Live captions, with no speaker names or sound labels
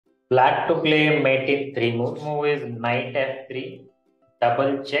Black to play mate in 3 move. Move is knight f3,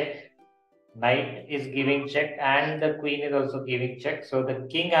 double check. Knight is giving check and the queen is also giving check. So the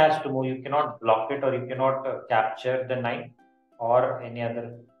king has to move. You cannot block it or you cannot capture the knight or any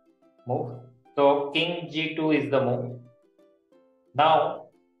other move. So king g2 is the move. Now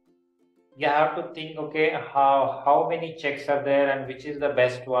you have to think, okay, how many checks are there and which is the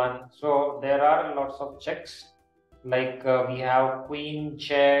best one. So there are lots of checks. Like we have queen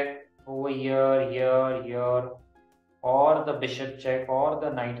check over here, here, or the bishop check or the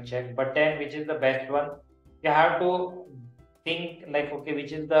knight check. But then which is the best one? You have to think like, okay,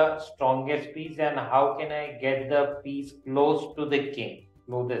 which is the strongest piece and how can I get the piece close to the king,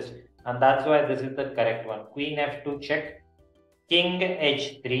 closest. And that's why this is the correct one. Queen f2 check, king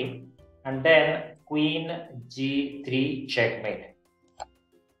h3, and then queen g3 checkmate.